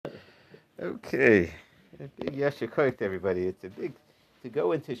Okay. A big yashikoy to everybody. It's a big to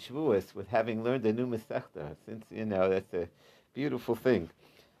go into Shavuos with having learned a new Masechta, since that's a beautiful thing,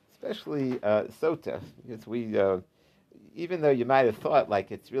 especially Sotah, because we even though you might have thought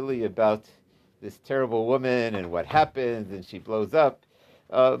like it's really about this terrible woman and what happens and she blows up,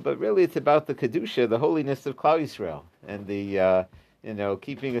 but really it's about the kedusha, the holiness of Klal Yisrael, and the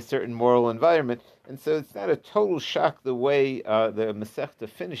keeping a certain moral environment. And so it's not a total shock the way the Masechta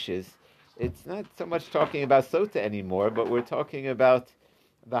finishes. It's not so much talking about Sotah anymore, but we're talking about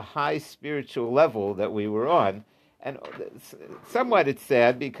the high spiritual level that we were on. And somewhat it's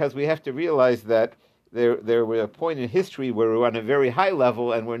sad because we have to realize that there was a point in history where we were on a very high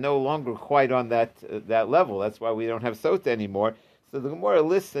level and we're no longer quite on that level. That's why we don't have Sotah anymore. So the Gemara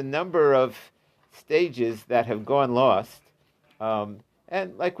lists a number of stages that have gone lost.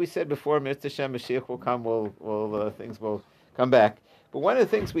 And like we said before, Mirza Shem Mashiach will come, things will come back. But one of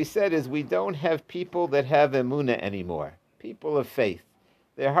the things we said is we don't have people that have emunah anymore, people of faith.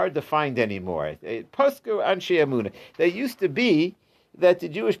 They're hard to find anymore. Posku Anshe Emunah. They used to be that the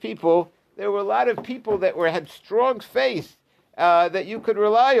Jewish people, there were a lot of people that had strong faith that you could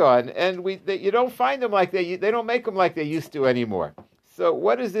rely on, and you don't find them like they don't make them like they used to anymore. So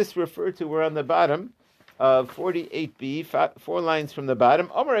what does this refer to? We're on the bottom of 48b, 4 lines from the bottom.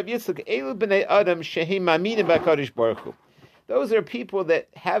 Omer Rav Yitzchak, Elu b'nei Adam shehim ma'aminim b'Kadosh Baruch Hu. Those are people that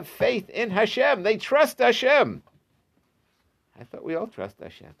have faith in Hashem. They trust Hashem. I thought we all trust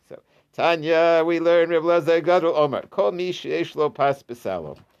Hashem. So Tanya, we learn Rav Elazar Gadol Omer, Kol mi sheyesh lo pas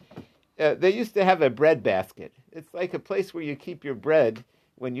b'salo. They used to have a bread basket. It's like a place where you keep your bread.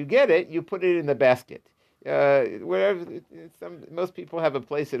 When you get it, you put it in the basket. Most people have a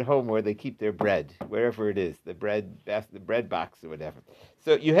place at home where they keep their bread, wherever it is, the bread box or whatever.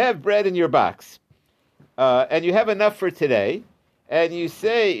 So you have bread in your box, and you have enough for today, and you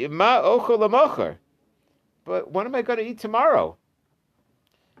say, Ma ochel lamocher, but what am I going to eat tomorrow?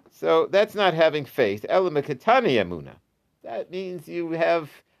 So that's not having faith. Elamekatani amuna. That means you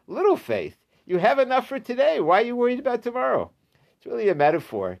have little faith. You have enough for today. Why are you worried about tomorrow? It's really a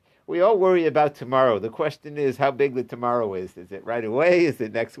metaphor. We all worry about tomorrow. The question is how big the tomorrow is. Is it right away? Is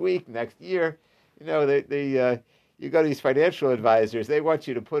it next week, next year? You go to these financial advisors, they want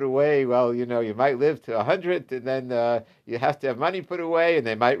you to put away, you might live to 100, and then you have to have money put away, and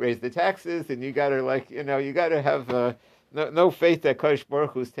they might raise the taxes, and you got to have no faith that Kodesh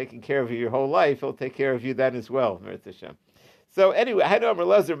Baruch Hu is taking care of you your whole life. He'll take care of you then as well. So anyway, Hadom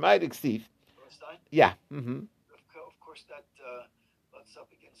Elazar might exceed. Yeah. Mm-hmm. Of course, that butts up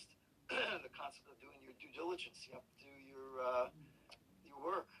against the concept of doing your due diligence. You have to do your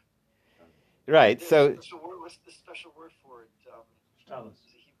work. Right. What's the special word for it? Shtadlis.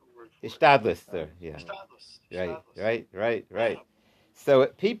 It's a Hebrew word for it. Shtadlis, yeah. Shtadlis. Right. So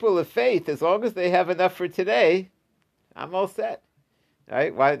people of faith, as long as they have enough for today, I'm all set.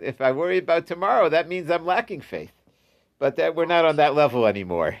 Right? Why? If I worry about tomorrow, that means I'm lacking faith. But that we're not on that level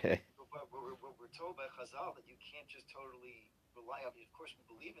anymore. We're told by Chazal that you can't just totally rely on it. Of course,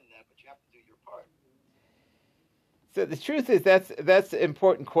 we believe in that, but you have to do your part. So the truth is that's an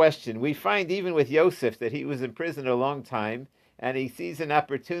important question. We find even with Yosef that he was in prison a long time, and he sees an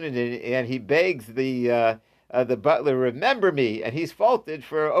opportunity, and he begs the butler, remember me, and he's faulted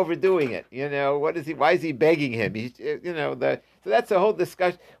for overdoing it. Why is he begging him? So that's a whole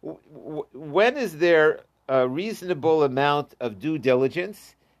discussion. When is there a reasonable amount of due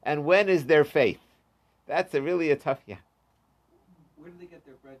diligence, and when is there faith? That's really a tough, yeah. Where do they get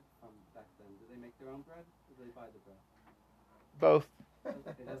their bread from back then? Do they make their own bread, or do they buy the bread? Both. Okay,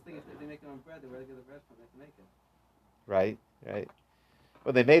 that's the thing. If they make their own bread, then where do they get the bread from? They have to make it. Right.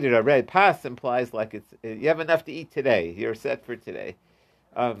 Well, they made it already. Pas implies like you have enough to eat today. You're set for today.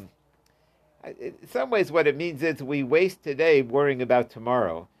 In some ways, what it means is we waste today worrying about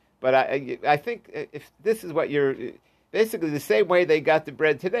tomorrow. But I think if this is what you're... Basically, the same way they got the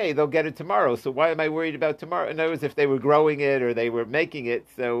bread today, they'll get it tomorrow. So why am I worried about tomorrow? In other words, if they were growing it or they were making it.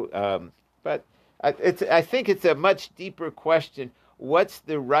 So, but I think it's a much deeper question. What's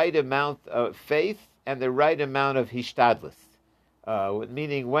the right amount of faith and the right amount of hishtadlis?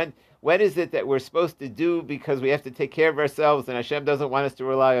 Meaning, when is it that we're supposed to do because we have to take care of ourselves and Hashem doesn't want us to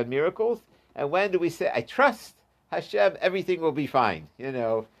rely on miracles? And when do we say, I trust Hashem, everything will be fine?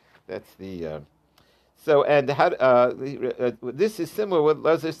 That's the... So, and this is similar to what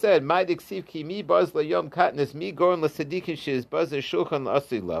Lazar said.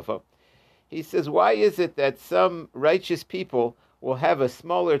 He says, why is it that some righteous people will have a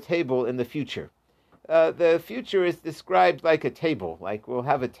smaller table in the future? The future is described like a table, like we'll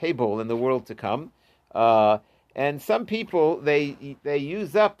have a table in the world to come. And some people, they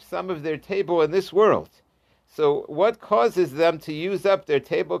use up some of their table in this world. So what causes them to use up their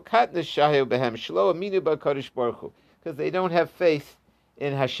table? Because they don't have faith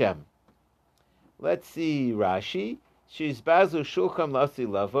in Hashem. Let's see Rashi. She's bazu shulchan lasi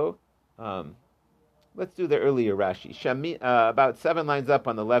lavo. Let's do the earlier Rashi. About 7 lines up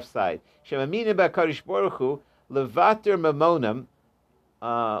on the left side. Shemamina b'Kadosh Baruch Hu levater mamonam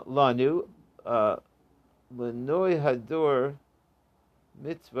lanu lenoi hador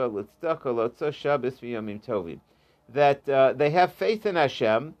mitzvah l'tzedakah l'tzah Shabbos v'yomim tovim. That they have faith in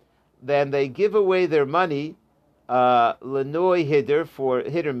Hashem, then they give away their money lenoi hider for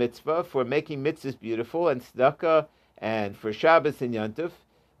hider mitzvah, for making mitzvahs beautiful, and tzedakah, and for Shabbos and Yontif.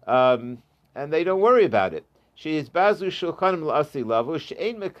 And they don't worry about it. She is bazu shulchanim la'asi lavu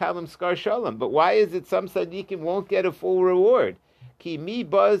she'ein mekalim skar shalom. But why is it some tzaddikim won't get a full reward? Ki mi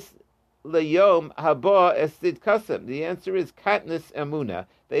baz leyom haba esid kasem. The answer is katnis emuna.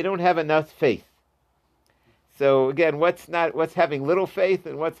 They don't have enough faith. So again, what's having little faith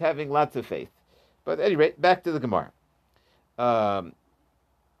and what's having lots of faith? But at any rate, back to the Gemara.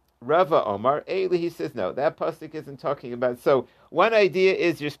 Rava Omar, Eli, he says, no, that pasuk isn't talking about. So one idea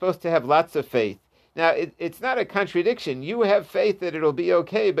is you're supposed to have lots of faith. Now, it's not a contradiction. You have faith that it'll be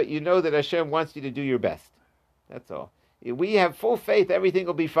okay, but you know that Hashem wants you to do your best. That's all. We have full faith, everything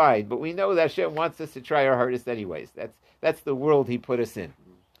will be fine, but we know that Hashem wants us to try our hardest anyways. That's the world He put us in.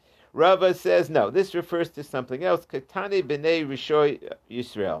 Rava says, no, this refers to something else. Katane b'nei rishoy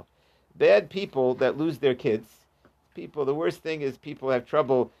Yisrael. Bad people that lose their kids. The worst thing is people have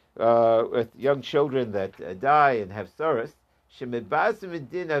trouble with young children that die and have sorrows.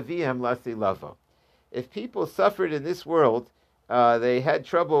 If people suffered in this world, they had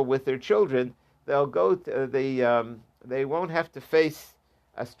trouble with their children, they'll go to, they won't have to face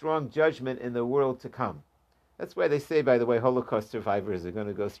a strong judgment in the world to come. That's why they say, by the way, Holocaust survivors are going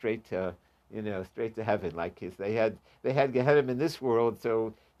to go straight to heaven, like they had Gehenna in this world.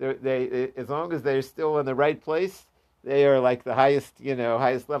 So they as long as they're still in the right place, they are like the highest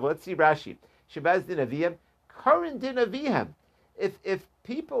level. Let's see Rashi. Shabaz din aviyam, karin din aviyam. If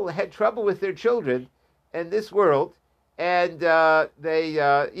people had trouble with their children in this world, and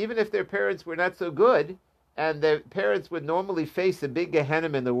they even if their parents were not so good, and their parents would normally face a big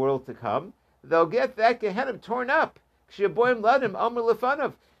Gehenna in the world to come, they'll get that Gehenna torn up. Kshaboim ladim amr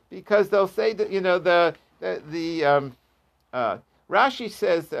lefanov, because they'll say that Rashi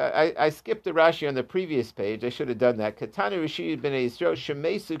says, I skipped the Rashi on the previous page. I should have done that. Katana Rishi b'nei Yisrael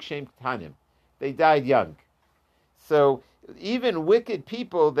shemesuk shem katanim. They died young. So even wicked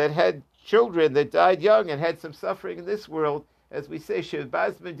people that had children that died young and had some suffering in this world, as we say,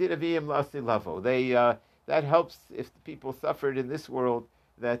 shebaz medinaviyim lasi lavo. That helps if the people suffered in this world,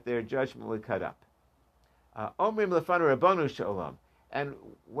 that their judgment would cut up. Omrim lefanu rabbanu shalom. And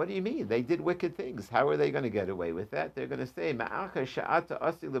what do you mean? They did wicked things. How are they going to get away with that? They're going to say, Ma'acha sha'ata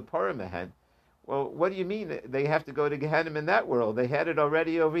asi leporamehen. Well, what do you mean they have to go to Gehenna in that world? They had it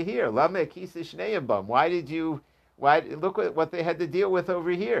already over here. Lama kisa shneim bam. Why look at what they had to deal with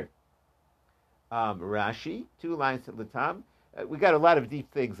over here? Rashi, 2 lines at the top. We got a lot of deep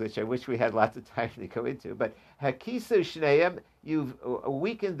things, which I wish we had lots of time to go into. But hakisa shneim, you've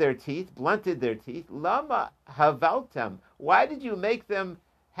weakened their teeth, blunted their teeth. Lama havaltem. Why did you make them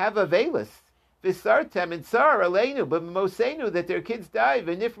have a velus? Visartem and tsar aleinu, but mosenu, that their kids died.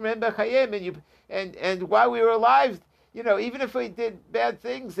 V'nifrem b'chayim, and while we were alive, even if we did bad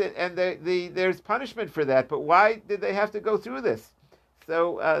things, and there's punishment for that. But why did they have to go through this?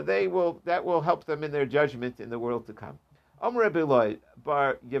 So that will help them in their judgment in the world to come. Reb Eloi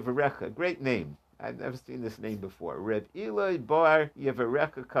bar Yevarecha, great name. I've never seen this name before. Reb Eloi bar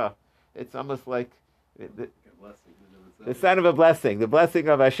Yevarecha. It's almost like the son of a blessing, the blessing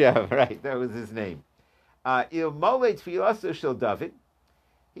of Hashem. Right, that was his name. Il Molei Tfilaso Shel David.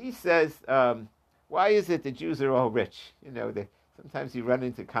 He says, why is it the Jews are all rich? Sometimes you run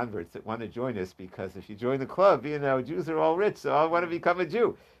into converts that want to join us because if you join the club, Jews are all rich, so I want to become a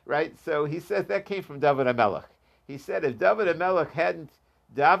Jew, right? So he says that came from David HaMelech. He said, if David HaMelech hadn't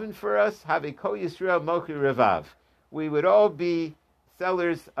davened for us, Haviko Yisrael Mochi Revav, we would all be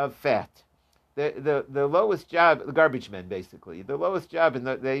sellers of fat. The lowest job, the garbage men basically, the lowest job,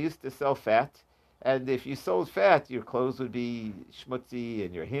 they used to sell fat, and if you sold fat, your clothes would be schmutzy,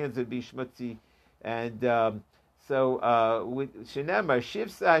 and your hands would be schmutzy, and so Shenemar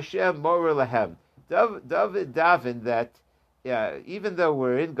Shivsa Hashem Mora Lahem. David davened that even though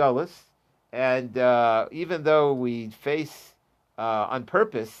we're in Gullus, and even though we face, on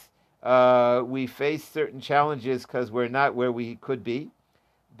purpose, we face certain challenges because we're not where we could be,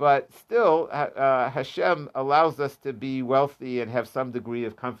 but still, Hashem allows us to be wealthy and have some degree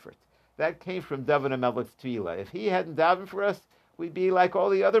of comfort. That came from David HaMelech's tefillah. If he hadn't davened for us, we'd be like all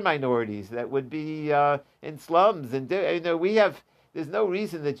the other minorities that would be in slums. And there's no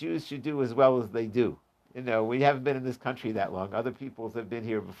reason that Jews should do as well as they do. We haven't been in this country that long. Other peoples have been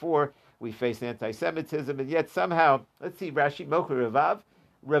here before. We face anti-Semitism, and yet somehow, let's see, Rashi Mocher Ravav.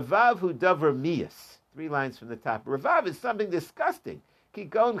 Ravav hu davar miyas. 3 lines from the top. Ravav is something disgusting.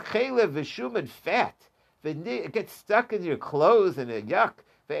 Kigon chelev v'shumad fat. It gets stuck in your clothes and yuck.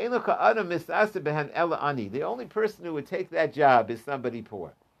 The only person who would take that job is somebody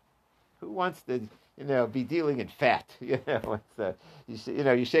poor. Who wants to, be dealing in fat? You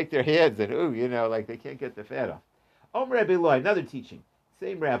shake their heads and like they can't get the fat off. Rabbi Loi, another teaching,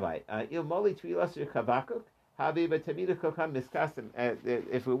 same rabbi. If it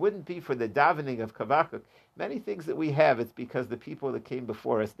wouldn't be for the davening of Kavakuk, many things that we have, it's because the people that came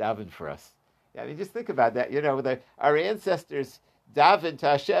before us davened for us. I mean, just think about that. Our ancestors daven to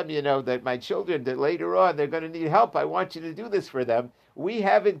Hashem, that my children, that later on they're going to need help. I want you to do this for them. We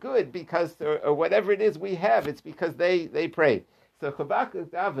have it good because, or whatever it is we have, it's because they prayed. So Habakkuk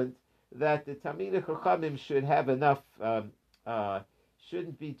davened that the Talmidei Chachamim should have enough,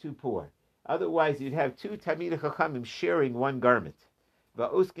 shouldn't be too poor. Otherwise, you'd have 2 Talmidei Chachamim sharing one garment.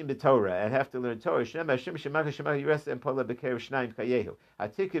 Va'oskim b'Torah, and have to learn Torah. Shnei Hashem shemach shemach yiraseh pola b'kerev shnayim kayehu.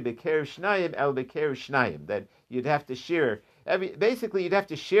 Hatiku b'kerev shnayim el b'kerev shnayim. That you'd have to share basically you'd have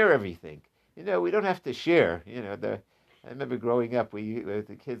to share everything. We don't have to share. I remember growing up,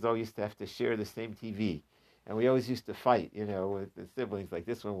 the kids all used to have to share the same TV, and we always used to fight. With the siblings, like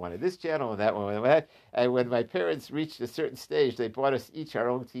this one wanted this channel and that one wanted that. And when my parents reached a certain stage, they bought us each our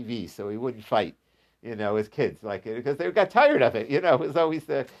own TV, so we wouldn't fight. As kids, because they got tired of it. It was always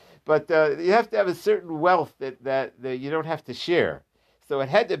but you have to have a certain wealth that you don't have to share. So it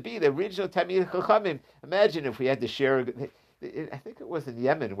had to be the original Talmidei Chachamim. Imagine if we had to share. I think it was in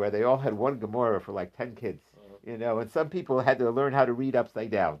Yemen where they all had one Gemara for like 10 kids. And some people had to learn how to read upside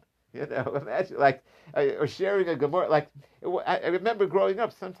down. Imagine or sharing a Gemara. I remember growing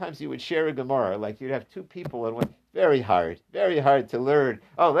up, sometimes you would share a Gemara. You'd have 2 people and one. Very hard to learn.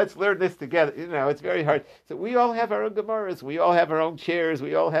 Oh, let's learn this together. It's very hard. So we all have our own Gemaras. We all have our own chairs.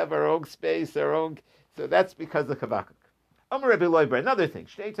 We all have our own space, our own. So that's because of Habakkuk. Rabbi Loiber, another thing.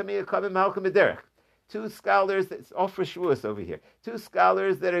 2 scholars, it's all for Shavuos over here. 2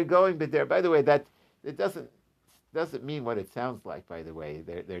 scholars that are going b'der. By the way, that it doesn't mean what it sounds like, by the way.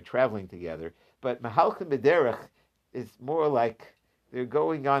 They're traveling together. But Mahalchim b'derech is more like they're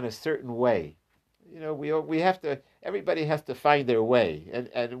going on a certain way. We have to. Everybody has to find their way,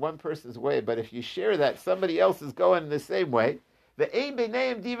 and one person's way. But if you share that, somebody else is going the same way. The ein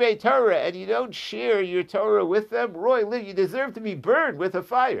b'neim divrei Torah, and you don't share your Torah with them. Roy, you deserve to be burned with a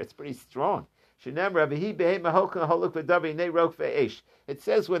fire. It's pretty strong. It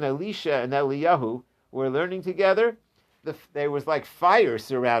says when Elisha and Eliyahu were learning together, there was like fire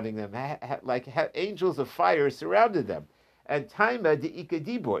surrounding them, angels of fire surrounded them. And Taima de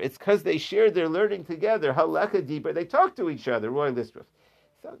Ikadibor, it's because they shared their learning together. Halakha Dibor, they talk to each other. Roy Listrov.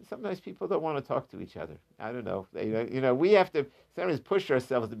 Sometimes people don't want to talk to each other. I don't know. We have to sometimes push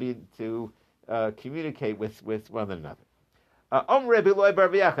ourselves to communicate with one another.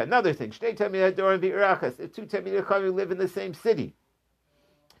 Another thing. 2 Talmidei Chachamim live in the same city.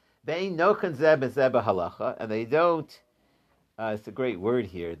 And they don't. It's a great word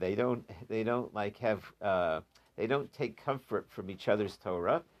here. They don't have. They don't take comfort from each other's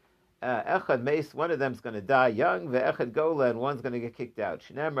Torah. Echad meis, one of them's going to die young, ve'echad gola, and one's going to get kicked out.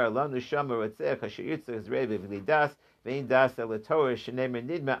 Shnemer lanu shamer ratzech asher yitzach zrei v'vli das ve'in das el Torah shnemer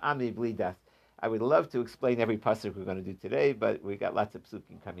nidma ami v'li das. I would love to explain every pasuk we're going to do today, but we got lots of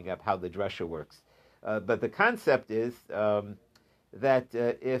psukim coming up how the drasha works. But the concept is that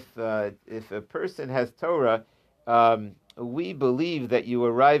if a person has Torah, we believe that you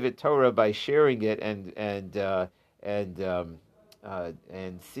arrive at Torah by sharing it and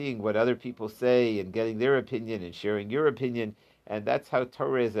seeing what other people say and getting their opinion and sharing your opinion, and that's how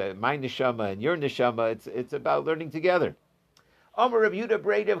Torah is. My neshama and your neshama. It's about learning together. So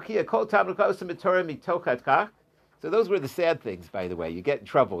those were the sad things, by the way. You get in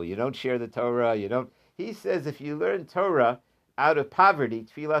trouble. You don't share the Torah. You don't. He says if you learn Torah out of poverty,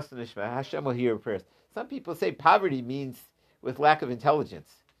 tfilas nishma, Hashem will hear your prayers. Some people say poverty means with lack of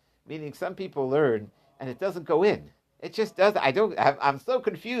intelligence, meaning some people learn and it doesn't go in. It just doesn't. I'm so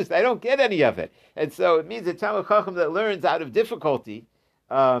confused. I don't get any of it. And so it means a Talmid Chacham that learns out of difficulty.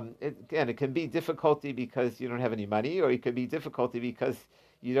 It can be difficulty because you don't have any money, or it could be difficulty because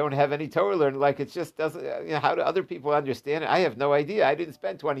you don't have any Torah learning. Like it just doesn't. How do other people understand it? I have no idea. I didn't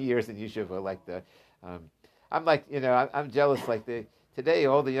spend 20 years in yeshiva like the. I'm like I'm jealous. Like today,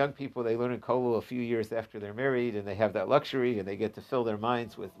 all the young people they learn in kollel a few years after they're married, and they have that luxury, and they get to fill their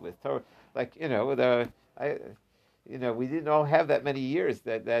minds with Torah. Like we didn't all have that many years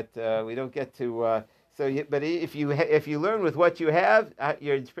that we don't get to. But if you learn with what you have,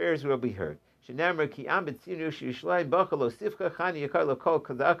 your prayers will be heard. What does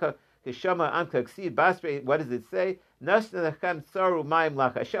it say?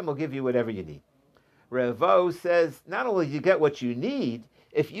 Hashem will give you whatever you need. Ravo says not only do you get what you need,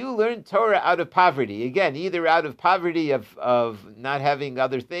 if you learn Torah out of poverty, again, either out of poverty of not having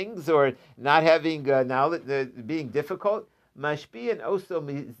other things or not having knowledge, being difficult, mashpi and also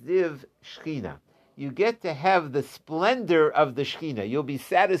miziv shchina. You get to have the splendor of the Shekhinah. You'll be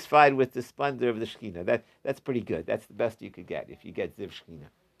satisfied with the splendor of the Shekhinah. That's pretty good. That's the best you could get if you get Ziv Shekhinah.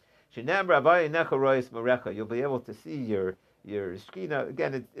 You'll be able to see your Shekhinah.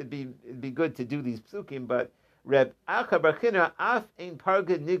 Again, it'd be good to do these psukim, but Reb Acha Barchina af ein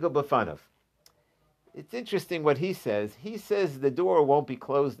parga nigel b'fanav. It's interesting what he says. He says the door won't be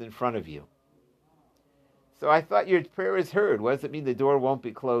closed in front of you. So I thought your prayer is heard. What does it mean the door won't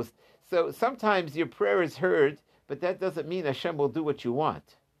be closed? So sometimes your prayer is heard, but that doesn't mean Hashem will do what you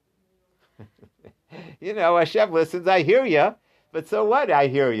want. Hashem listens, I hear you, but so what? I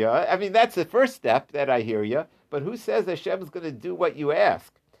hear you. I mean, that's the first step, that I hear you, but who says Hashem's going to do what you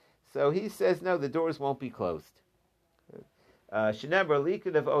ask? So he says, no, the doors won't be closed. We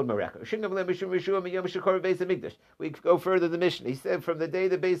go further the Mishnah. He said, from the day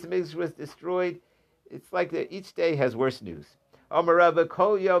the Beis Hamikdash was destroyed, it's like that each day has worse news. Each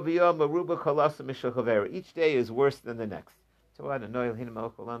day is worse than the next.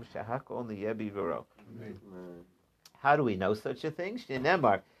 How do we know such a thing?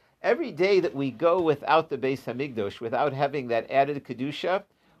 Every day that we go without the Beis Hamikdash, without having that added Kedusha,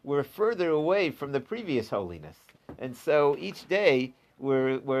 we're further away from the previous holiness. And so each day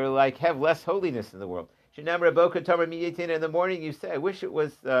we're like have less holiness in the world. In the morning you say, I wish it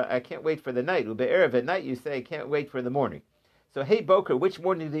was, I can't wait for the night. At night you say, I can't wait for the morning. So, hey, Boker, which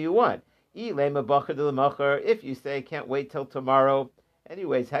morning do you want? If you say, can't wait till tomorrow.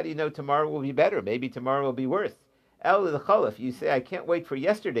 Anyways, how do you know tomorrow will be better? Maybe tomorrow will be worse. If you say, I can't wait for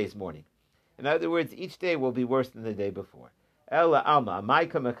yesterday's morning. In other words, each day will be worse than the day before. So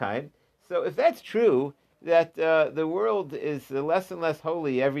if that's true, that the world is less and less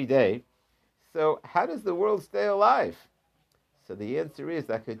holy every day, so how does the world stay alive? So the answer is,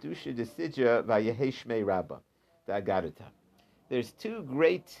 Kedusha desidja v'yehei shmei rabba, da'agadata. There's two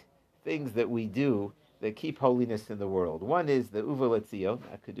great things that we do that keep holiness in the world. One is the Uva Letzion,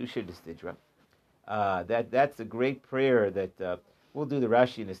 Kedusha Destidra. That's a great prayer that we'll do the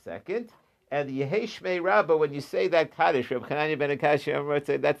Rashi in a second. And the Yehei Shmei Rabba, when you say that Kaddish, Reb Chananya ben Akash would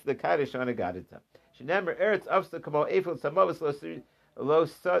say that's the Kaddish on a Gadita. Shenemar Eretz Avsa Kamo Eifel Samavos Lo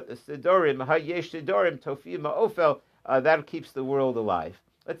Sidorim Hayesh Sidorim Tofim Ma'ofel. That keeps the world alive.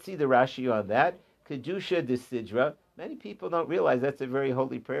 Let's see the Rashi on that. Kedusha Desidra. Many people don't realize that's a very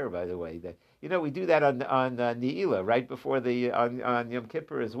holy prayer, by the way. That we do that on Ne'ilah, right before on Yom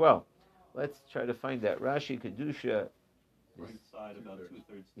Kippur as well. Let's try to find that Rashi Kedusha. Right side, about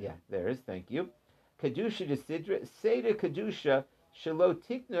 2/3. Yeah, there is. Thank you. Kedusha Desidra Seder Kedusha Shelo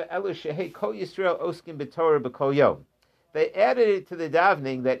Tiknu Elu Shehei Kol Yisrael Oskim B'Torah B'Kol Yom. They added it to the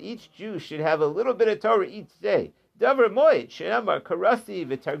davening that each Jew should have a little bit of Torah each day. Davar Moed She'amar Karasi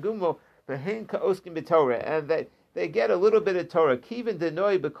V'Targumo V'Hein Ka'Oskim B'Torah, and that they get a little bit of Torah. Kivin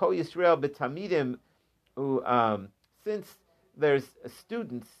denoi b'kol Yisrael b'tamidim, since there's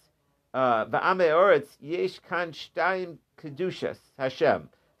students, ba'amei oretz yesh kan shtayim kedushas Hashem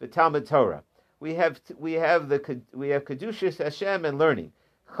v'talmud Torah. We have kedushas Hashem and learning.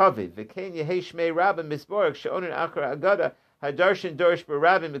 Chaviv v'kein yehei shmei rabbim misborach she'onin akar agada hadarshan dorish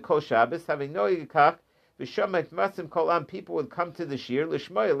b'rabbim b'kol Shabbos having no yikach v'shomet masim kol am. People would come to the shir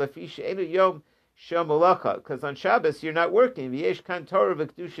l'shmoya lefi she'enu yom Shomalacha, because on Shabbos you're not working. V'yesh kan Torah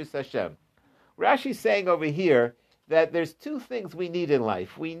v'kedushas Hashem. Rashi's saying over here that there's two things we need in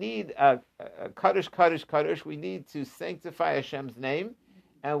life. We need a kaddish. We need to sanctify Hashem's name,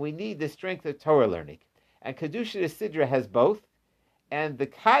 and we need the strength of Torah learning. And Kedusha Sidra has both, and the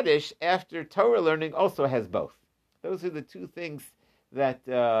kaddish after Torah learning also has both. Those are the two things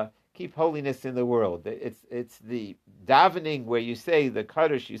that keep holiness in the world. It's the davening where you say the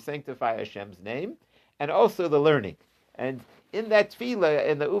kaddish, you sanctify Hashem's name, and also the learning. And in that tefillah,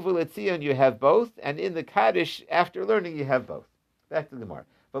 in the Uva Letzion, you have both, and in the kaddish, after learning, you have both. Back to the Gemara.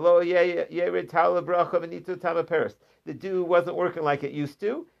 The dew wasn't working like it used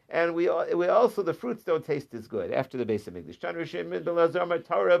to, and we also, the fruits don't taste as good after the base of English.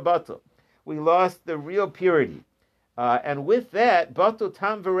 We lost the real purity. And with that, batul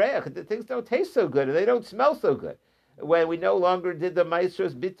tam v'reach, the things don't taste so good and they don't smell so good. When we no longer did the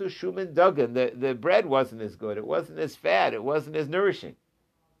maestros bitu shumin dagan, the bread wasn't as good, it wasn't as fat, it wasn't as nourishing.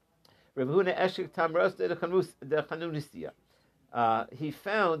 Rav Huna Eshik Tamros de Chanunisia. He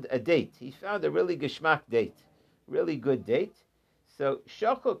found a date. He found a really geschmack date, really good date. So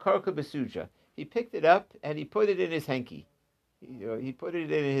shakol karka besuja. He picked it up and he put it in his hanky. He put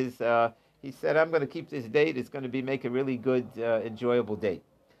it in his. He said, "I'm going to keep this date. It's going to make a really good, enjoyable date."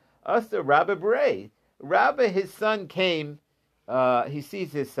 Asa Rabba Bray. Rabba, his son came. He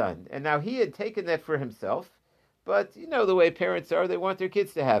sees his son, and now he had taken that for himself. But you know the way parents are; they want their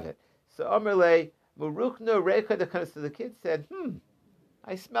kids to have it. So Amarle Muruchno Recha. The kid said,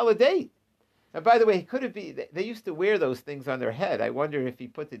 I smell a date. And by the way, he could have been. They used to wear those things on their head. I wonder if he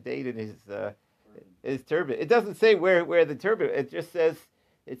put the date in his turban. It doesn't say where the turban. It just says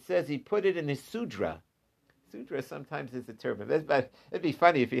he put it in his sudra. Sudra sometimes is a turban. It'd be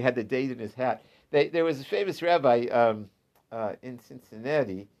funny if he had the date in his hat. There was a famous rabbi in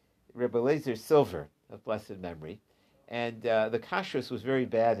Cincinnati, Rebbe Eliezer Silver of blessed memory, and the kashrus was very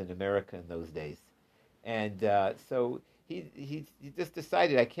bad in America in those days, and so he just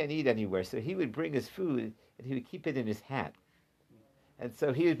decided I can't eat anywhere. So he would bring his food and he would keep it in his hat. And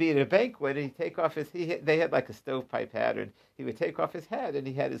so he would be at a banquet and he'd take off they had like a stovepipe hat, and he would take off his hat and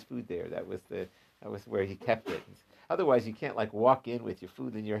he had his food there. That was where he kept it. Otherwise you can't like walk in with your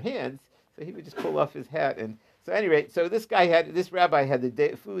food in your hands. So he would just pull off his hat. And so anyway, so this rabbi had the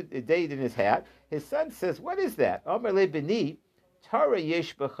date in his hat. His son says, "What is that?" Amar le beni, Tara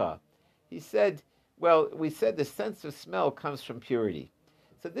yesh b'cha. He said, well, we said the sense of smell comes from purity.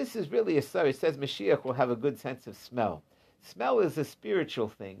 So this is really a story. It says Mashiach will have a good sense of smell. Smell is a spiritual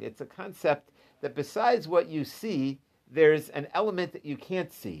thing. It's a concept that besides what you see, there's an element that you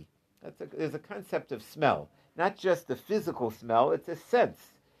can't see. There's a concept of smell. Not just the physical smell, it's a sense.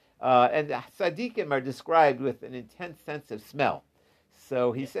 And tzaddikim are described with an intense sense of smell.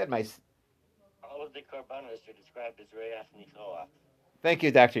 So he said, all of the korbanos are described as reach nichoach. Thank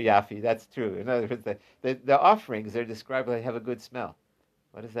you, Dr. Yaffe. That's true. In other words, the offerings are described like they have a good smell.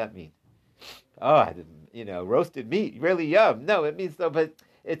 What does that mean? Oh, roasted meat, really yum. No, it means though, but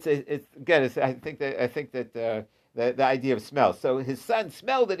I think that the idea of smell. So his son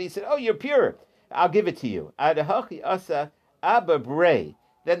smelled it. He said, "Oh, you're pure. I'll give it to you." Adahachi asa abba brei.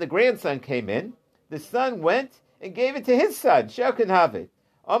 Then the grandson came in. The son went and gave it to his son. Shekin havet.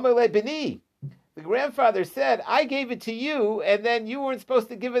 Amalei beni. The grandfather said, "I gave it to you, and then you weren't supposed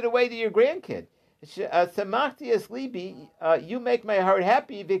to give it away to your grandkid." Samachti es libi, you make my heart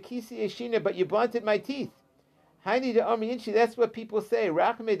happy. Vikisi eshina, but you blunted my teeth. Haini de omiyinchi. That's what people say.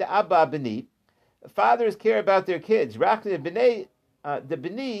 Rachme de abba beni. Fathers care about their kids. Rachme b'nei de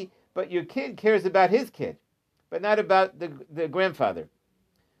beni, but your kid cares about his kid, but not about the grandfather.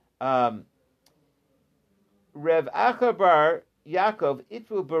 Rev Achabar Yaakov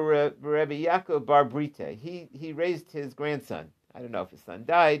Itvu Rebbe Yaakov Bar Brite. He raised his grandson. I don't know if his son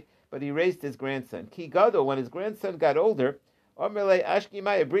died, but he raised his grandson. Ki Gadol, when his grandson got older, Omerle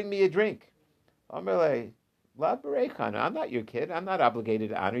Ashkimaya, bring me a drink. Omerle La Bereichana, I'm not your kid. I'm not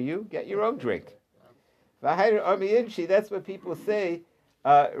obligated to honor you. Get your own drink. V'hayr Omiyinshi, that's what people say.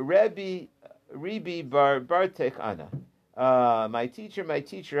 Rebbe Ribi Bartech Ana. My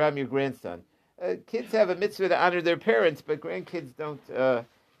teacher, I'm your grandson. Kids have a mitzvah to honor their parents, but grandkids don't.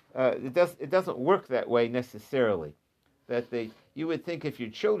 It doesn't work that way necessarily. That you would think if your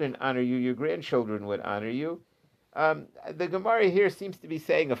children honor you, your grandchildren would honor you. The Gemara here seems to be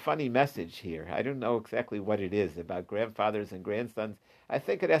saying a funny message here. I don't know exactly what it is about grandfathers and grandsons. I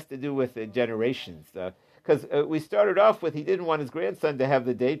think it has to do with the generations. Because we started off with he didn't want his grandson to have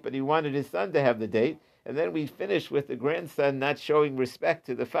the date, but he wanted his son to have the date. And then we finished with the grandson not showing respect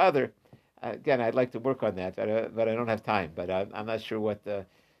to the father. Again, I'd like to work on that, but I don't have time. But I'm not sure what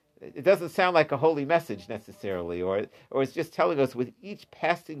it doesn't sound like a holy message necessarily, or it's just telling us with each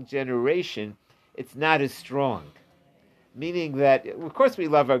passing generation, it's not as strong. Meaning that, of course, we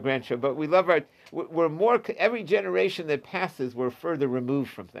love our grandchildren, but we're more. Every generation that passes, we're further removed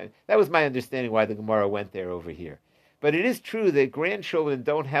from things. That was my understanding why the Gemara went there over here. But it is true that grandchildren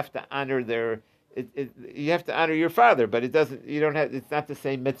don't have to honor their. You have to honor your father, but it doesn't. You don't have. It's not the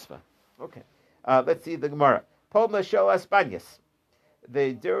same mitzvah. Okay, let's see the Gemara. Pol Mashal Espanias.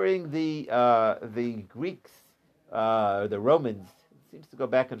 During the Greeks, the Romans, it seems to go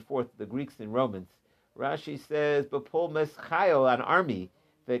back and forth. The Greeks and Romans. Rashi says, "B'pol meschayil, an army,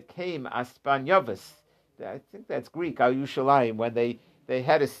 that came Aspanyovus. I think that's Greek, Al Yerushalayim, when they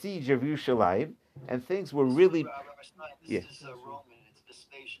had a siege of Yerushalayim, and things were really... This is Roman. It's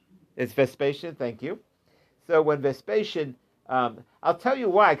Vespasian. It's Vespasian, thank you. So when Vespasian... I'll tell you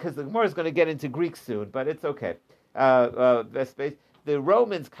why, because the Gemara is going to get into Greek soon, but it's okay. Vespasian, the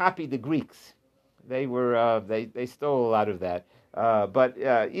Romans copied the Greeks. They were they stole a lot of that. But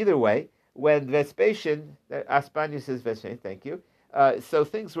either way, when Vespasian, Aspanius says Vespasian, thank you. So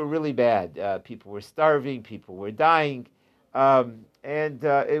things were really bad. People were starving. People were dying, and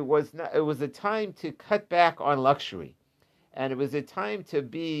it was a time to cut back on luxury, and it was a time to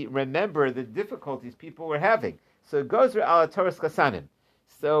remember the difficulties people were having. So Gozra ala Torah Chasanim.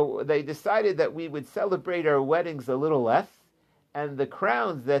 So they decided that we would celebrate our weddings a little less, and the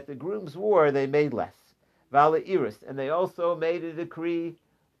crowns that the grooms wore they made less. Vala Iris, and they also made a decree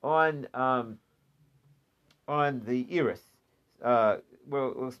on the Iris.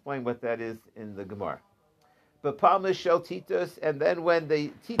 We'll explain what that is in the Gemara. But Palmas Shel Titus, and then when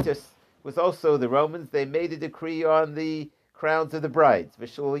the Titus was also the Romans, they made a decree on the crowns of the brides.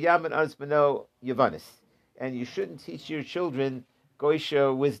 V'shul Yaman Arzmano Yavanis, and you shouldn't teach your children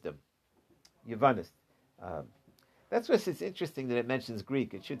Goisha wisdom, Yavanis. That's why it's interesting that it mentions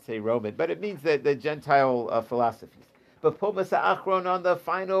Greek. It should say Roman, but it means that the Gentile philosophies. But Pumas Achron on the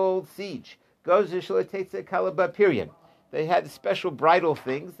final siege goes to Shalatetze Kalabapirian. They had special bridal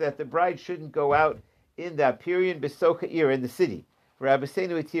things that the bride shouldn't go out in the Apirian Besoka Ir in the city. Rabbi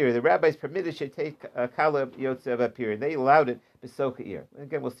Seinu Atir, the rabbis permitted to take Kalab Yotzev Apirian. They allowed it Besoka Ir.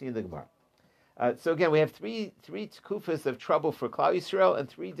 Again, we'll see in the Gemara. So again, we have three kufas of trouble for Klal Yisrael and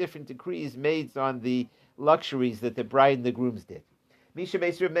three different decrees made on the luxuries that the bride and the grooms did. Misha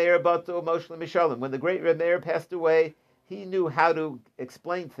Meir Meir Bato Moshe Mishalem. When the great Meir passed away, he knew how to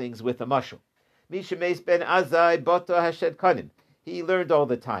explain things with a mashal. Misha Meis Ben Azai Bato Hashed Kanim. He learned all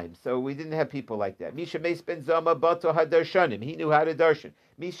the time, so we didn't have people like that. Misha Meis Ben Zoma Bato Hadarshanim. He knew how to darshan.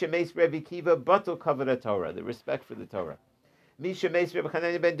 Misha Meis Rebbe Kiva Bato Kavod Torah, the respect for the Torah. Misha Meis Rebbe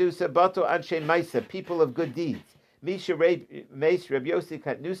Chananya Ben Dusa Bato Anshe Maisa, people of good deeds. Misha Meis Reb Yossi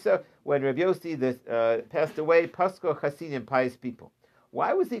Katnusa, when Reb Yossi passed away, Pasko Chasidim, pious people.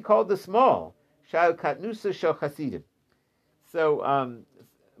 Why was he called the small? Shal Katnusa Shal Chasidim. So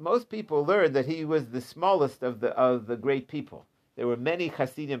most people learned that he was the smallest of the great people. There were many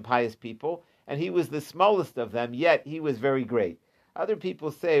Chasidim, pious people, and he was the smallest of them, yet he was very great. Other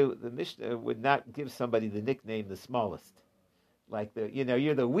people say the Mishnah would not give somebody the nickname the smallest. Like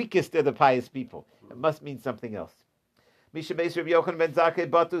you're the weakest of the pious people. It must mean something else. Misha Meis Reb Yochanan ben Zakkai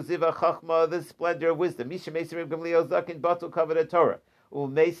Batu Ziva Chachma, the splendor of wisdom. Misha Meis Reb Gamliel Zakin Batu Kavod Torah.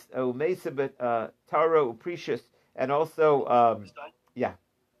 Umeisa bet Torah Uprecious, and also yeah.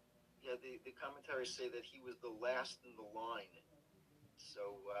 Yeah, the commentaries say that he was the last in the line. So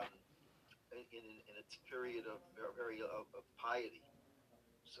in a period of piety.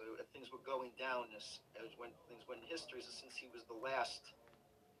 So things were going down as when things went in history. So since he was the last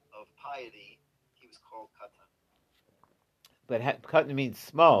of piety, he was called Katan. But Katan means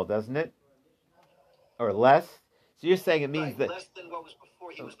small, doesn't it? Or less? So you're saying it means that... less than what was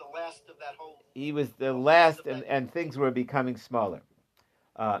before. He was the last of that whole... He was the last, and things were becoming smaller.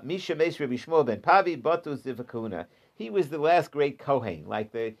 Misha Meis Rabbi Shmuel ben Pavi Batu Zivakuna. He was the last great Kohen.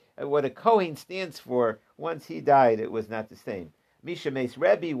 Like what a Kohen stands for, once he died, it was not the same. Misha Meis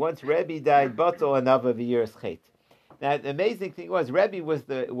Rebbe, once Rebbe died, Bato Anava V'Yeres Chet. Now, the amazing thing was, Rebbe was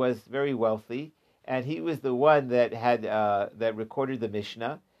very wealthy, and he was the one that had that recorded the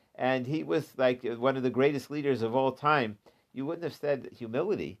Mishnah, and he was like one of the greatest leaders of all time. You wouldn't have said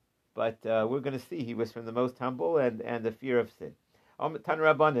humility, but we're going to see he was from the most humble and the fear of sin. Once the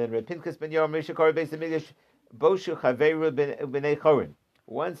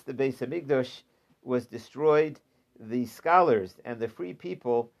Beis Hamikdash was destroyed, the scholars and the free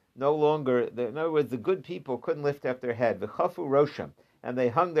people no longer, in other words, the good people couldn't lift up their head. V'chafu rosham, and they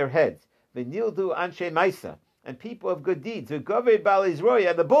hung their heads. V'nildu anshe maisa, and people of good deeds. V'govei balei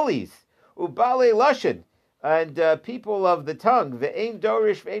zroya, and the bullies. Ubalei lashon, and people of the tongue. V'ein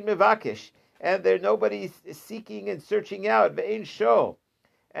dorish v'ein mevakish, and there's nobody seeking and searching out. V'ein shol,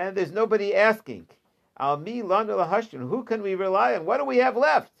 and there's nobody asking. Al mi lanu lahashton, who can we rely on? What do we have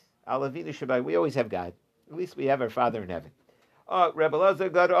left? Al avinu shabbat, we always have God. At least we have our Father in heaven. Rebbe Lazar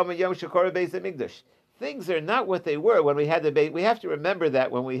God Omer Yom Shekora Beis Hamikdash. Things are not what they were when we had the Beis. We have to remember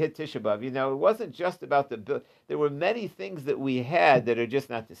that when we hit Tisha B'Av. It wasn't just about the. There were many things that we had that are just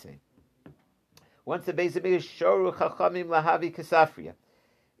not the same. Once the Beis Hamikdash Shoru Chachamim Lahavi Kasafria.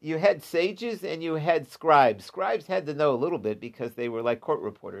 You had sages and you had scribes. Scribes had to know a little bit because they were like court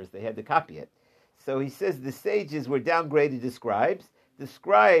reporters. They had to copy it. So he says the sages were downgraded to scribes. the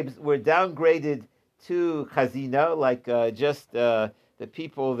scribes were downgraded to chazina, like just the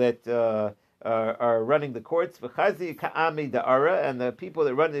people that are running the courts. V'chazi ka'ami da'ara, and the people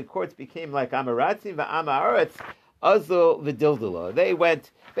that run the courts became like amaratzi, v'ama aretz azul v'dildula. They went,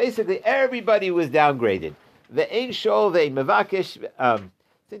 basically everybody was downgraded. Ve'ein shol ve'ein mevakesh.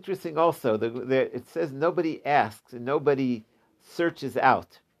 It's interesting also, it says nobody asks and nobody searches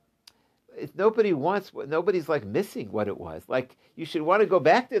out. Nobody's like missing what it was. Like, you should want to go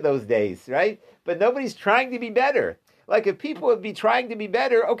back to those days, right? But nobody's trying to be better. Like, if people would be trying to be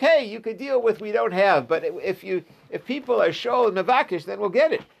better, okay, you could deal with we don't have. But if people are shol and mevakesh, then we'll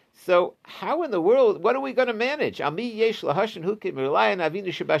get it. So how in the world, what are we going to manage? All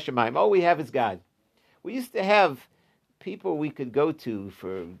we have is God. We used to have people we could go to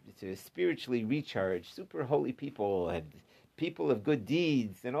spiritually recharge, super holy people and people of good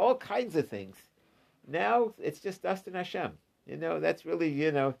deeds and all kinds of things. Now it's just us and Hashem. That's really,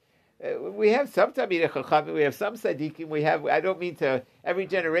 we have some Talmidei Chachamim, we have some Tzaddikim, I don't mean to, every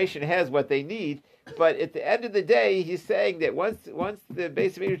generation has what they need, but at the end of the day, he's saying that once the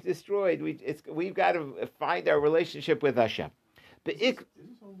base of English is destroyed, we've got to find our relationship with Hashem. But is this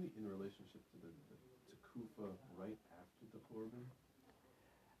only in relationship to the Kufa right after the Korban?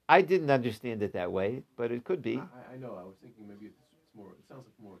 I didn't understand it that way, but it could be. I know. I was thinking maybe it's more. It sounds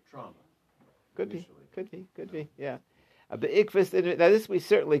like more trauma. Could be. Yeah. But ikvus. Now this we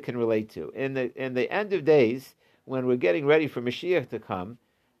certainly can relate to. In the end of days, when we're getting ready for Mashiach to come,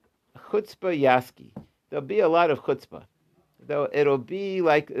 chutzpah yaski. There'll be a lot of chutzpah. There'll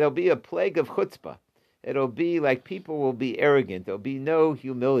be a plague of chutzpah. It'll be like people will be arrogant. There'll be no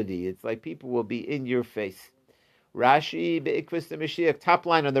humility. It's like people will be in your face. Rashi be'ikvus the Mashiach, top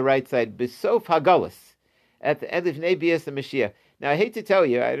line on the right side, besof hagalus, at the end of Nebias the Mashiach. Now I hate to tell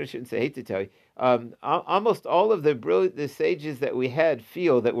you, I shouldn't say hate to tell you, almost all of the sages that we had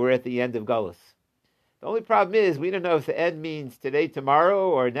feel that we're at the end of Galus. The only problem is we don't know if the end means today, tomorrow,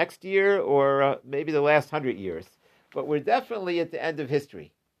 or next year, or maybe the last 100 years. But we're definitely at the end of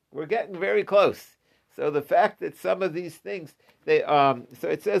history. We're getting very close. So the fact that some of these things, so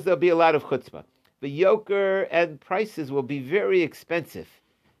it says there'll be a lot of chutzpah. The yoker and prices will be very expensive.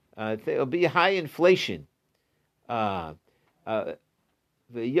 There'll be high inflation. The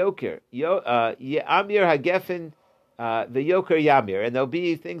yoker, Yamir Hagefen, the yoker Yamir,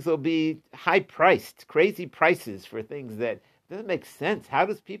 and things will be high priced, crazy prices for things that doesn't make sense. How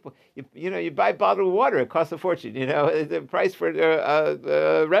does people, you buy bottled water, it costs a fortune. The price for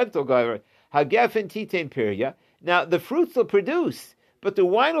rental going. Hagefen Titain Pirya. Now the fruits will produce, but the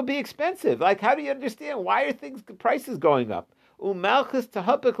wine will be expensive. Like, how do you understand? Why are prices going up? Umalchus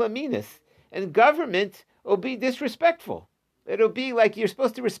tahapik laminis, and government will be disrespectful. It'll be like you're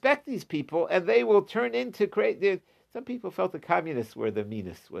supposed to respect these people, and they will turn into some people felt the communists were the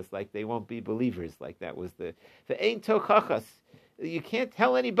meanest, was like they won't be believers. Like that was the ein tochachas. You can't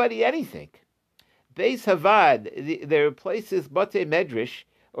tell anybody anything. Beis Havad, there are places, Bate Medrash,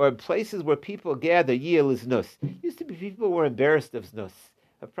 or places where people gather, Yil is nus. Used to be people were embarrassed of nus.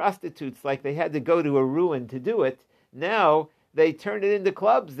 Prostitutes, like they had to go to a ruin to do it. Now they turn it into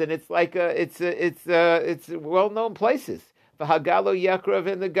clubs, and it's like it's well-known places. The Hagalo Yakrav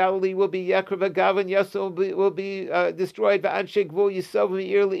and the Galilee will be Yakrav, Agav and Yasol will be destroyed. V'anshegvul Yisov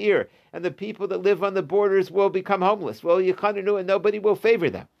ear le'ir, and the people that live on the borders will become homeless. Well, Yechananu, and nobody will favor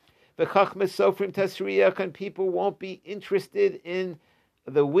them. The Chachmas Sofrim Tasriach, and people won't be interested in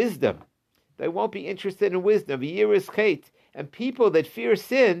the wisdom. They won't be interested in wisdom. Yiris Chait, and people that fear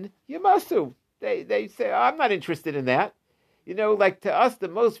sin, Yamasu. They say, I'm not interested in that. Like to us, the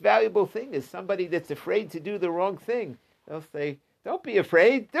most valuable thing is somebody that's afraid to do the wrong thing. They'll say, don't be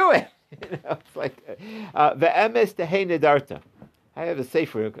afraid, do it. It's like, the emes tehei nedarta. I have a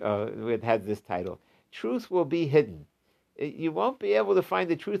sefer that has this title. Truth will be hidden. You won't be able to find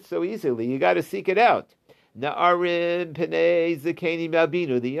the truth so easily. You got to seek it out. Na'arim penei zakenim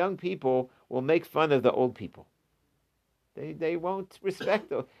yabinu. The young people will make fun of the old people. They won't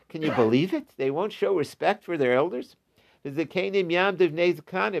respect. Can you believe it? They won't show respect for their elders. The zakenim yamdiv nei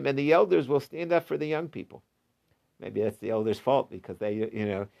zakanim, and the elders will stand up for the young people. Maybe that's the elder's fault because they,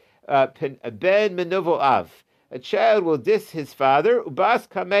 ben menuvo av. A child will diss his father. Ubas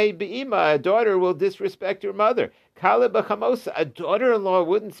kamei be'ima. A daughter will disrespect her mother. Kale b'chamosa. A daughter-in-law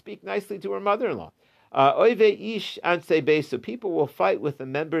wouldn't speak nicely to her mother-in-law. Oive ish anse besu. People will fight with the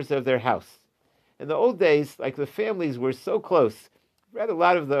members of their house. In the old days, like the families were so close. I've read a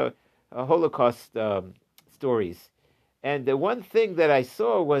lot of the Holocaust stories. And the one thing that I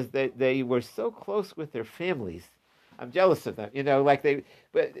saw was that they were so close with their families. I'm jealous of them,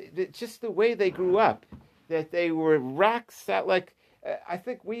 but just the way they grew up, that they were rock solid. Like I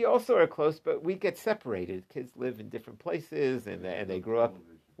think we also are close, but we get separated. Kids live in different places, and they grow up.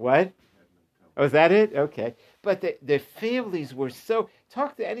 What? Oh, is that it? Okay. But the families were so.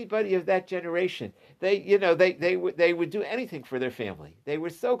 Talk to anybody of that generation. They would do anything for their family. They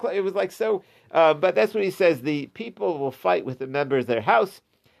were so close. It was like so. But that's what he says. The people will fight with the members of their house.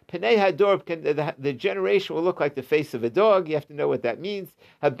 Penei hador, the generation will look like the face of a dog. You have to know what that means.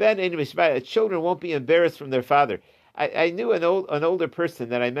 Haben ein mishvah, children won't be embarrassed from their father. I knew an older person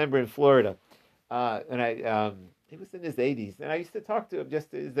that I remember in Florida, and he was in his 80s, and I used to talk to him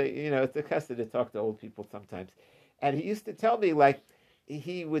just as it's a custom to talk to old people sometimes, and he used to tell me like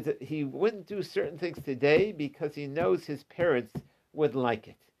he wouldn't do certain things today because he knows his parents wouldn't like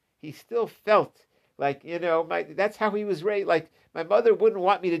it. He still felt like that's how he was raised. Like my mother wouldn't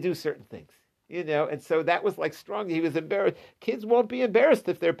want me to do certain things. And so that was like strong. He was embarrassed. Kids won't be embarrassed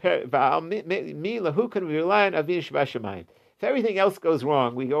if their parents. If everything else goes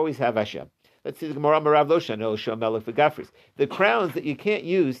wrong, we always have Hashem. Let's see the Gemara Marav Loshan Melech v'Gafris. The crowns that you can't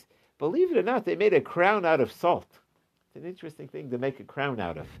use, believe it or not, they made a crown out of salt. It's an interesting thing to make a crown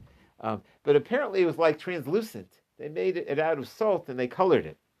out of. But apparently it was like translucent. They made it out of salt and they colored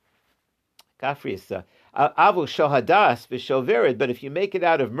it. Gafris, Avu shel hadas v'shel vered, but if you make it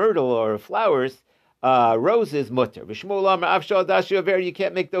out of myrtle or flowers, roses mutter. V'shmuel amar av shel hadas shel vered, you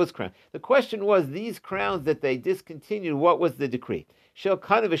can't make those crowns. The question was, these crowns that they discontinued, what was the decree? Shel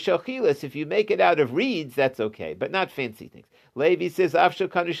kana v'shel chilas, if you make it out of reeds, that's okay, but not fancy things. Levi says, av shel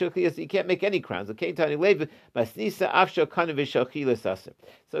kana v'shel chilas, you can't make any crowns. Okay, Tani Levi, masnisa av shel kana v'shel chilas aser.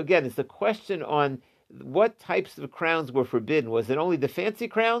 So again, it's a question on what types of crowns were forbidden. Was it only the fancy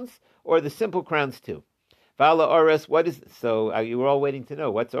crowns, or the simple crowns too? Vala oris, what is so? You were all waiting to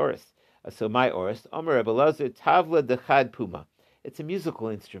know what's oris. So my oris, Omer Abelazar Tavla dechad puma. It's a musical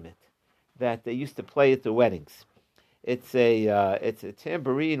instrument that they used to play at the weddings. It's a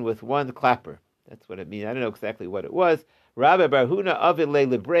tambourine with one clapper. That's what it means. I don't know exactly what it was. Rabbi Barhuna Avile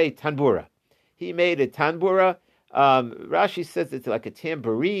Libre Tanbura. He made a tanbura. Rashi says it's like a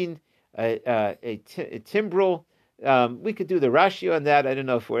tambourine, a timbrel. We could do the Rashi on that. I don't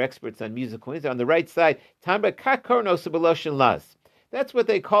know if we're experts on musical instruments. On the right side, tambra kakornos beloshin las. That's what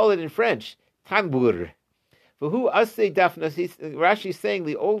they call it in French, tambur. For who ase dafnos? Rashi's saying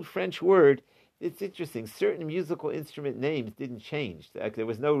the old French word. It's interesting. Certain musical instrument names didn't change. Like there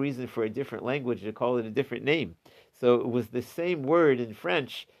was no reason for a different language to call it a different name. So it was the same word in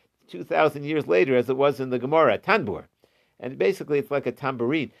French 2,000 years later as it was in the Gemara, tanbur. And basically it's like a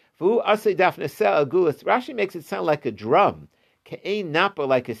tambourine. Rashi makes it sound like a drum, ke'ein napa,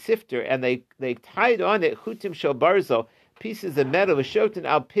 like a sifter, and they tied on it chutim shel barzo, pieces of metal, v'shoten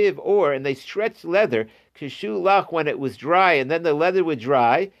al piv or, and they stretched leather, kishu lach, when it was dry, and then the leather would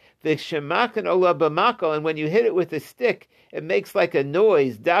dry, v'shemakan ola b'mako, and when you hit it with a stick, it makes like a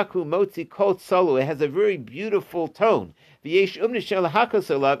noise, daku motzi kol solo, it has a very beautiful tone, v'yesh umnishel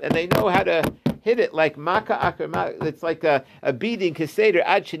hakosolav, and they know how to hit it like maka akar. It's like a beating keseder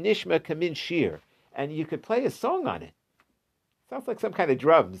ad shenishma kamin shir, and you could play a song on it. Sounds like some kind of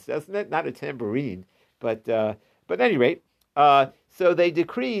drums, doesn't it? Not a tambourine, but at any rate, so they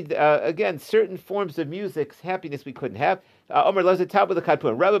decreed again certain forms of music, happiness we couldn't have. Omer loza tabu the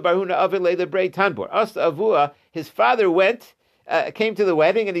kadpun. Rabbi Barhuna avile lebrei tanbur. As avua, his father came to the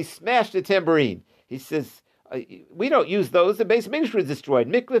wedding and he smashed the tambourine. He says, we don't use those. The base Mikdash was destroyed.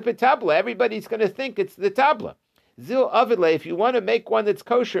 Miklif tabla. Everybody's going to think it's the tabla. Zil avile. If you want to make one that's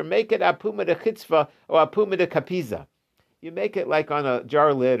kosher, make it apuma de chitzva or apuma de kapiza. You make it like on a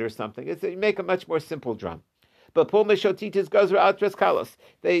jar lid or something. You make a much more simple drum. But puma shotitas gazra atras kalos.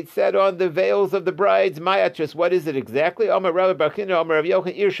 They said on the veils of the brides, my atras. What is it exactly? Omer Rabbi Barchina, Omer Rav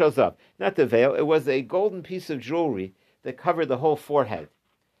Yochanan, ear shows up. Not the veil. It was a golden piece of jewelry that covered the whole forehead.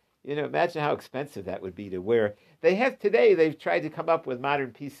 Imagine how expensive that would be to wear. They've tried to come up with modern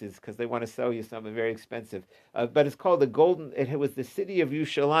pieces because they want to sell you something very expensive. But it's called the golden, it was the city of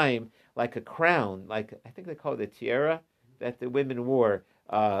Yerushalayim, like a crown, like I think they call it a tiara that the women wore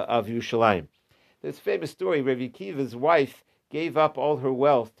of Yerushalayim. This famous story, Rabbi Akiva's wife gave up all her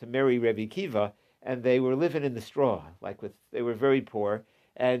wealth to marry Rabbi Akiva, and they were living in the straw, they were very poor.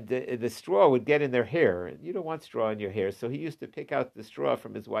 And the straw would get in their hair. You don't want straw in your hair, so he used to pick out the straw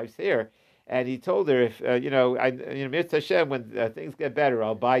from his wife's hair. And he told her, if Mitzvah Hashem, when things get better,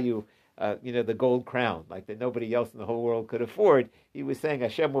 I'll buy you, the gold crown, like that nobody else in the whole world could afford. He was saying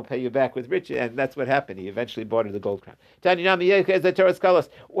Hashem will pay you back with riches, and that's what happened. He eventually bought her the gold crown.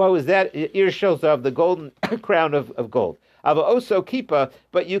 What was that? Ear shows of the golden crown of gold. Ava also kippah,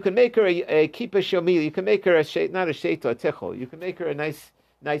 but you can make her a kippah shomil. You can make her not a sheit, a tichel. You can make her a nice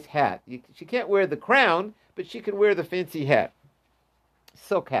hat. She can't wear the crown, but she can wear the fancy hat.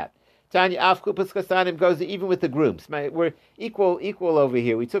 Silkat. Tanya Af Kupas Chasanim goes even with the grooms. We're equal over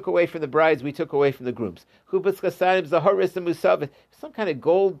here. We took away from the brides, we took away from the grooms. Kupas Chasanim, Zahoris and Musav, some kind of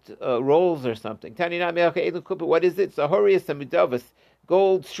gold rolls or something. Tanya Namiaka Edel Kupa, what is it? Zahoris and Mudavas,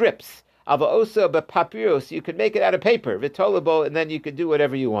 gold strips. Ava Osa, but papyrus, you can make it out of paper, vitolable, and then you can do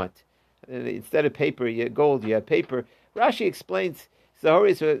whatever you want. Instead of paper, you have gold, you have paper. Rashi explains,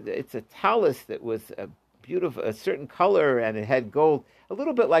 Zahoris, it's a talus that was beautiful, a certain color, and it had gold. A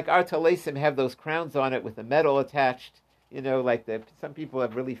little bit like our talesim have those crowns on it with the metal attached. Like some people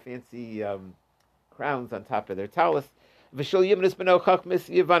have really fancy crowns on top of their talus. And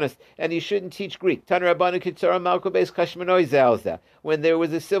you shouldn't teach Greek. When there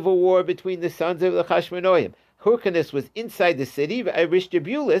was a civil war between the sons of the Chashmonoim, Hyrcanus was inside the city,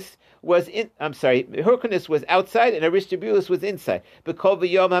 Aristobulus was Hyrcanus was outside, and Aristobulus was inside.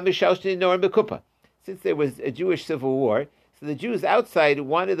 Since there was a Jewish civil war, so the Jews outside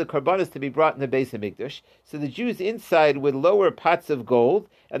wanted the korbanos to be brought in the Beis Hamikdash. So the Jews inside would lower pots of gold,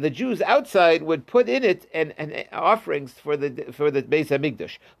 and the Jews outside would put in it and offerings for the Beis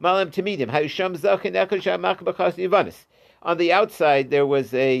Hamikdash. Malam Tamidim, Hayusham Zachin Ekasham Makbachas Yivanis. On the outside, there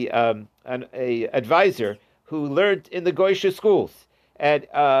was a advisor who learned in the Goyish schools.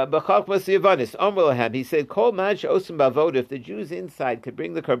 At Bachakmas Yivanis, Omrlahem, he said, Kol Maj Osam Bavod, if the Jews inside could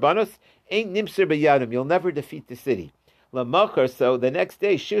bring the korbanos, ain't nimser beyadim, you'll never defeat the city. Lamachar, so the next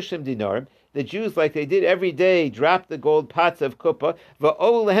day, Shishim Dinarim, the Jews, like they did every day, dropped the gold pots of kuppah,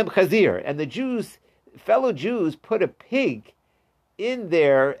 va'ol lehem chazir, and the fellow Jews, put a pig in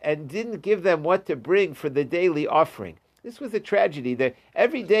there and didn't give them what to bring for the daily offering. This was a tragedy. That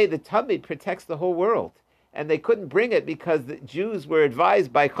every day the Talmud protects the whole world, and they couldn't bring it because the Jews were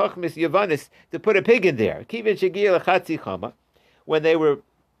advised by Chachmis Yavanis to put a pig in there. When they were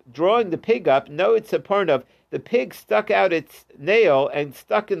drawing the pig up, no, it's a part of the pig stuck out its nail and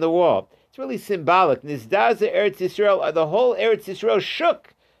stuck in the wall. It's really symbolic. Nizdaza Eretz Yisrael, the whole Eretz Yisrael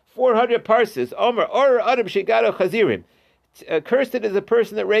shook 400 parses. Omer, or Adam Shigado Chazirim. Cursed is the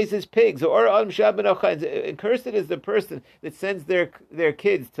person that raises pigs. Or Adam Shabban cursed is the person that sends their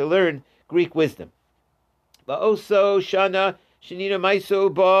kids to learn Greek wisdom. Ba'oso Shana Shanina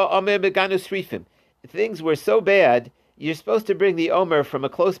Maiso Ba Omer Beganus Rifim. Things were so bad. You're supposed to bring the Omer from a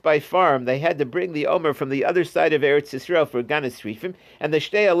close-by farm. They had to bring the Omer from the other side of Eretz Yisrael for Ganas Rifim, and the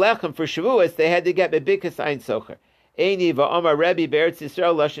Shtei Alechem for Shavuos, they had to get Bebikas Ein Socher. Eini va'Omer Rebbe Be'eretz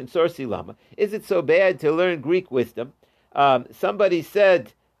Yisrael Lashon Sorsi Lama. Is it so bad to learn Greek wisdom? Somebody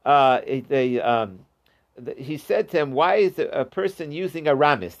said, he said to him, why is a person using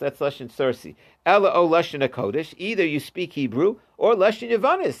Aramis? That's Lashon Sorsi. Ela o Lashon HaKodesh. Either you speak Hebrew, or Lashon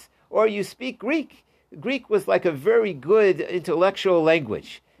Yavanis, or you speak Greek. Greek was like a very good intellectual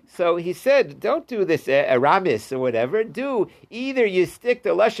language. So he said, don't do this Aramis or whatever. Do either you stick to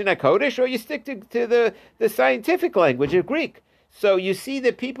Lashon HaKodesh or you stick to the scientific language of Greek. So you see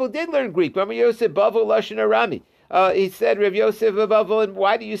that people did learn Greek. Rav Yosef Bavel Lashon Arami. He said, Rav Yosef Bavel, and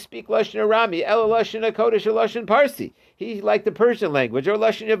why do you speak Lashon Arami? Ela Lashon HaKodesh or Lashon Parsi. He liked the Persian language or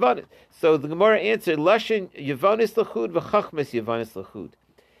Lashon Yavanis. So the Gemara answered, Lashon Yavanis L'chud v'chachmas Yavanis L'chud.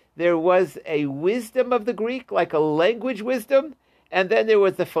 There was a wisdom of the Greek, like a language wisdom, and then there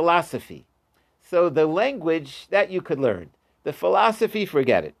was the philosophy. So the language, that you could learn. The philosophy,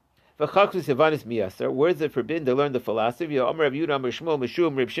 forget it. Words that forbidden to learn the philosophy.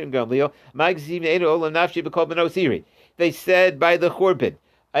 They said by the Churban,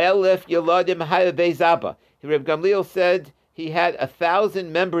 Reb Gamliel said, he had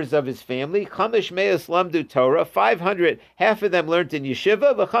 1,000 members of his family. Chamish me'as lamdu Torah. 500, half of them learned in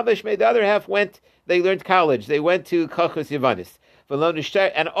yeshiva. V'chamish me, the other half they learned college. They went to Chachos Yavanis.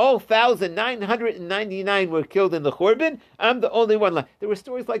 And all 1,999 were killed in the Churban. I'm the only one left. There were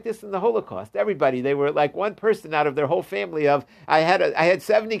stories like this in the Holocaust. Everybody, they were like one person out of their whole family of, I had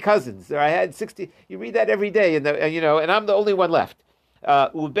 70 cousins, or I had 60. You read that every day, and I'm the only one left.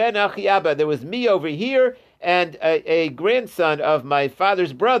 Uben Achiaba, there was me over here, and a grandson of my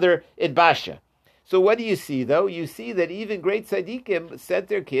father's brother in Basha. So what do you see, though? You see that even great tzaddikim sent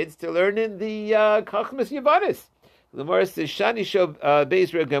their kids to learn in the Chachmas Yavanis. The Gemara says, Shani Shob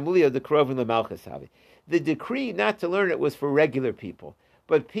Beis Gamliel the Krovim LeMalchus Havi. The decree not to learn it was for regular people,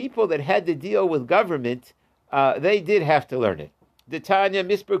 but people that had to deal with government, they did have to learn it. The Tanya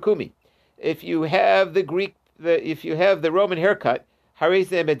Misper. If you have the Greek, if you have the Roman haircut,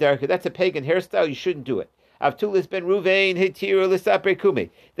 that's a pagan hairstyle. You shouldn't do it. Avtulis ben Ruvain Hitiru Lisapre Kume.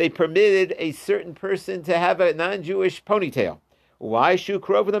 They permitted a certain person to have a non-Jewish ponytail. Why? Shu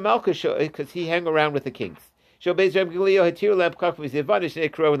Krov the Malchus, because he hung around with the kings. In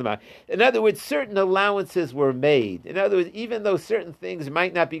other words, certain allowances were made. In other words, even though certain things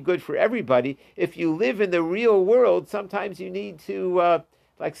might not be good for everybody, if you live in the real world, sometimes you need to,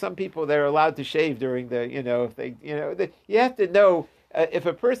 like some people, they're allowed to shave during the, if they, you have to know if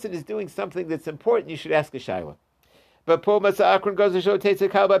a person is doing something that's important, you should ask a shayla. But Paul Masa Akron goes to show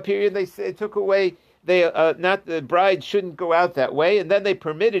Tetzah Kalba period. They took away. Not the bride shouldn't go out that way, and then they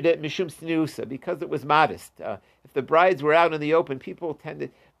permitted it mishum sniusa because it was modest. If the brides were out in the open,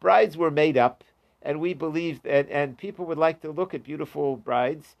 brides were made up, and we believed and people would like to look at beautiful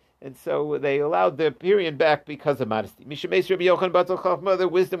brides, and so they allowed the period back because of modesty. Mishameis Rabbi Yochanan Batal Chachma, their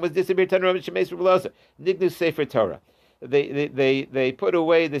wisdom was disappeared. Tanra Mishameis Rabbi Loza Nignu Sefer Torah. They put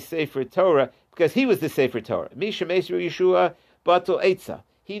away the Sefer Torah because he was the Sefer Torah. Mishameis Rabbi Yeshua Batal Eitzah.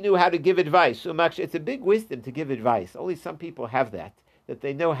 He knew how to give advice. It's a big wisdom to give advice. Only some people have that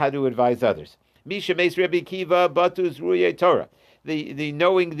they know how to advise others. Misha Meis Rebbe Kiva Batuz Ruye Torah. The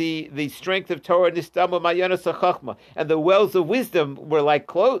knowing the strength of Torah, Nistama Mayana Sachachma, and the wells of wisdom were like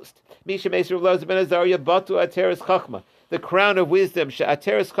closed. Misha Meis Rebbe Loza Ben Azariah Batu Ateres Chachma, the crown of wisdom,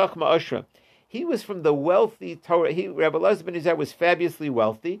 Ateres Chachma Ashra. He was from the wealthy Torah. Rebbe Loza Ben Azariah was fabulously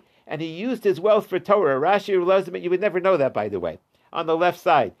wealthy, and he used his wealth for Torah. Rashi Rebbe Loza Ben, you would never know that, by the way. On the left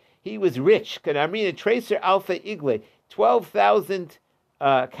side, he was rich. Kanamrina Tracer Alpha Igle, 12,000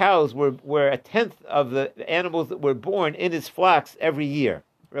 cows were a tenth of the animals that were born in his flocks every year.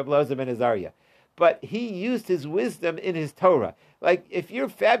 Reb Loza ben Azariah. But he used his wisdom in his Torah. Like, if you're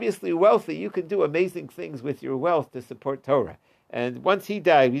fabulously wealthy, you can do amazing things with your wealth to support Torah. And once he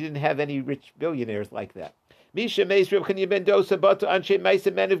died, we didn't have any rich billionaires like that. Misha Meis Reb Chania ben Dosa Batu Anshe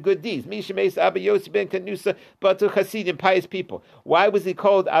Maisa, men of good deeds. Misha Meis Abba Yossi ben Kanusa Batu Hasidim, pious people. Why was he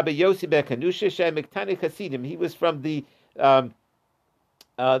called Abba Yossi ben Kanusha Shem Miktani Hasidim? He was from the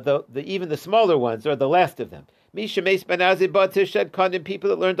even the smaller ones, or the last of them. Misha Meis ben Azib Batu Shed Kandim, people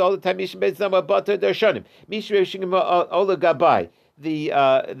that learned all the time. Misha Meis Zama Batu Darshanim. Misha Shingma Ola Gabai.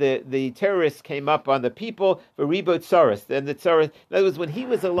 The terrorists came up on the people for Rebo Tsaris. And the Tsaris, in other words, when he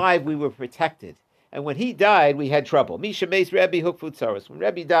was alive, we were protected. And when he died, we had trouble. Misha Meis Rebbe Hukfu Tsaris. When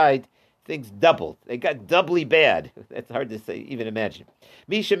Rebbe died, things doubled. They got doubly bad. That's hard to say, even imagine.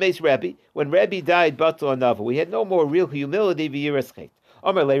 Misha Meis Rebbe, when Rebbe died, Batul Anava, we had no more real humility v'yiraschet.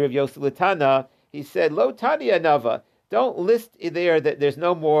 Omer Le Rav Yosef Latana, he said, Lo Tani Anava, don't list there that there's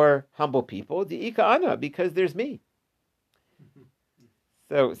no more humble people. Di'ika Ana, because there's me.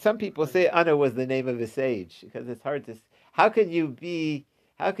 So some people say Ana was the name of a sage, because it's hard to... How can you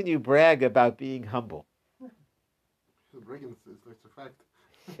brag about being humble? Bragging is like a fact.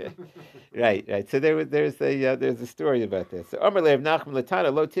 Right. So there's a story about this. So Amar Lev Nachman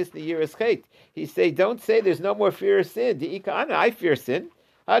Latana Lo Tisni Yiras Chet. He say, don't say there's no more fear of sin. I fear sin.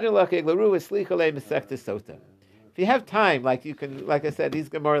 Sotah. If you have time, like I said, these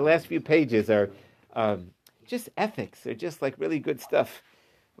Gemara last few pages are just ethics. They're just like really good stuff.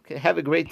 Okay, have a great